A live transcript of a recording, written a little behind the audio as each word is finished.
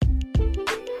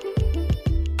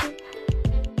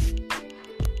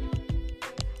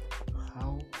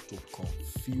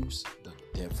confuse the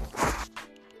devil.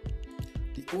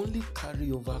 The only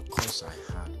carryover course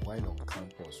I had while on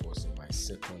campus was in my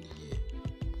second year.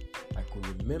 I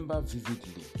could remember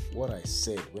vividly what I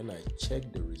said when I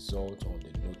checked the result on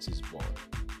the notice board.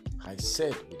 I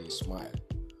said with a smile,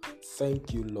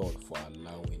 "Thank you, Lord, for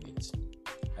allowing it."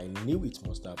 I knew it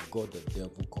must have got the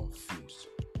devil confused.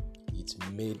 It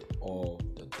made all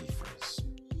the difference.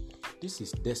 This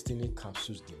is Destiny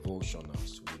Capsules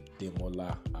Devotionals with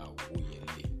Demola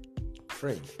Awoyele.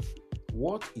 Friend,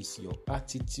 what is your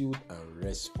attitude and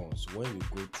response when you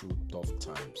go through tough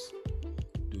times?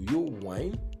 Do you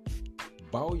whine,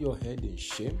 bow your head in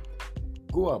shame,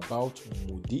 go about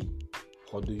moody,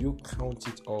 or do you count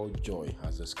it all joy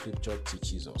as the scripture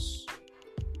teaches us?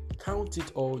 Count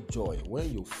it all joy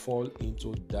when you fall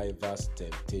into diverse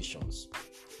temptations.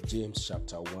 James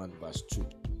chapter 1 verse 2.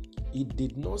 It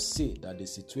did not say that the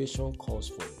situation calls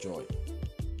for joy,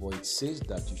 but it says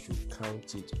that you should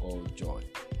count it all joy.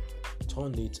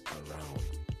 Turn it around.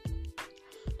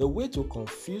 The way to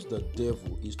confuse the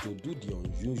devil is to do the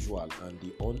unusual and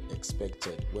the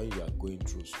unexpected when you are going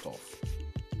through stuff.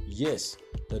 Yes,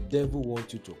 the devil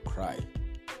wants you to cry.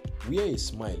 Wear a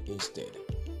smile instead.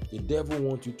 The devil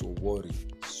wants you to worry.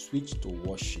 Switch to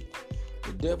worship.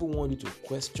 The devil wants you to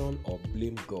question or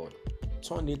blame God.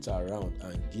 Turn it around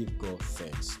and give God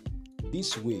thanks.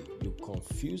 This way, you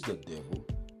confuse the devil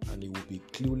and he will be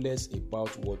clueless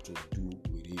about what to do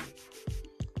with you.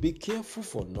 Be careful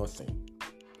for nothing,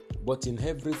 but in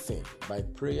everything, by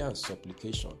prayer and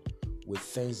supplication, with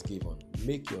thanksgiving,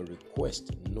 make your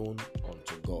request known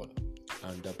unto God,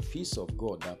 and the peace of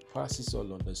God that passes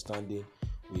all understanding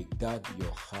will guard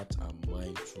your heart and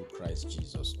mind through Christ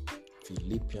Jesus.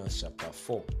 Philippians chapter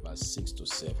 4, verse 6 to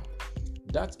 7.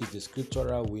 That is the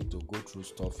scriptural way to go through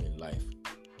stuff in life.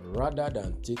 Rather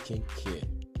than taking care,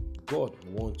 God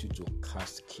wants you to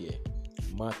cast care.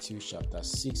 Matthew chapter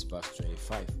 6, verse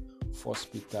 25. 1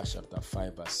 Peter chapter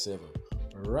 5, verse 7.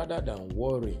 Rather than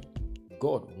worrying,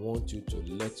 God wants you to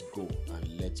let go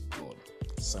and let God.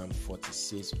 Psalm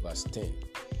 46, verse 10.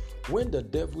 When the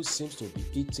devil seems to be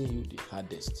eating you the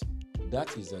hardest,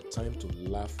 that is the time to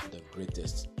laugh the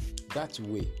greatest. That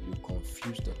way, you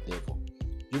confuse the devil.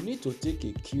 You need to take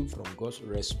a cue from God's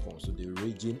response to the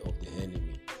raging of the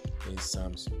enemy in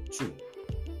Psalms 2.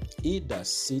 He that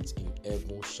sits in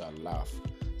heaven shall laugh.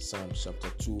 Psalm chapter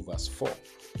 2 verse 4.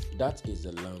 That is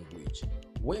the language.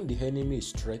 When the enemy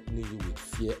is threatening you with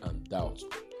fear and doubt,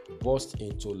 burst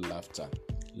into laughter.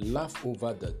 Laugh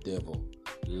over the devil.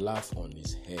 Laugh on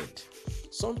his head.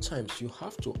 Sometimes you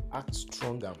have to act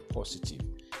strong and positive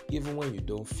even when you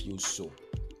don't feel so.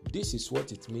 This is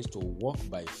what it means to walk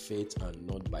by faith and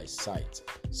not by sight.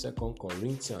 2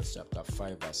 Corinthians chapter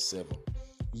 5 verse 7.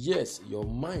 Yes, your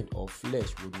mind or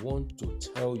flesh would want to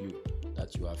tell you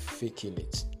that you are faking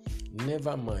it.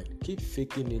 Never mind, keep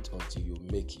faking it until you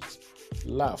make it.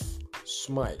 Laugh,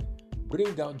 smile,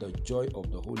 bring out the joy of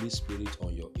the Holy Spirit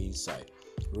on your inside.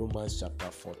 Romans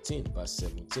chapter 14 verse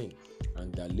 17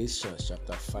 and Galatians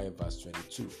chapter 5 verse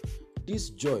 22.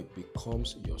 This joy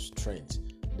becomes your strength.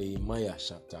 Nehemiah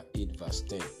chapter 8 verse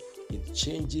 10. It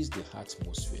changes the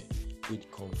atmosphere.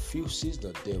 It confuses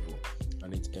the devil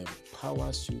and it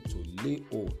empowers you to lay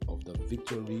hold of the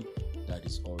victory that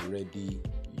is already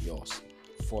yours.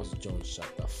 1 John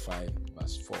chapter 5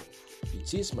 verse 4.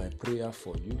 It is my prayer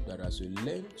for you that as you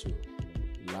learn to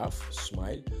laugh,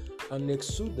 smile, and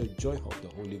exude the joy of the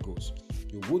Holy Ghost,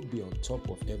 you would be on top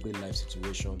of every life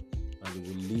situation and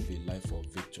you will live a life of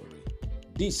victory.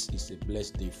 This is a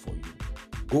blessed day for you.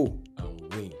 Go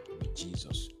and win with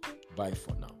Jesus. Bye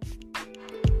for now.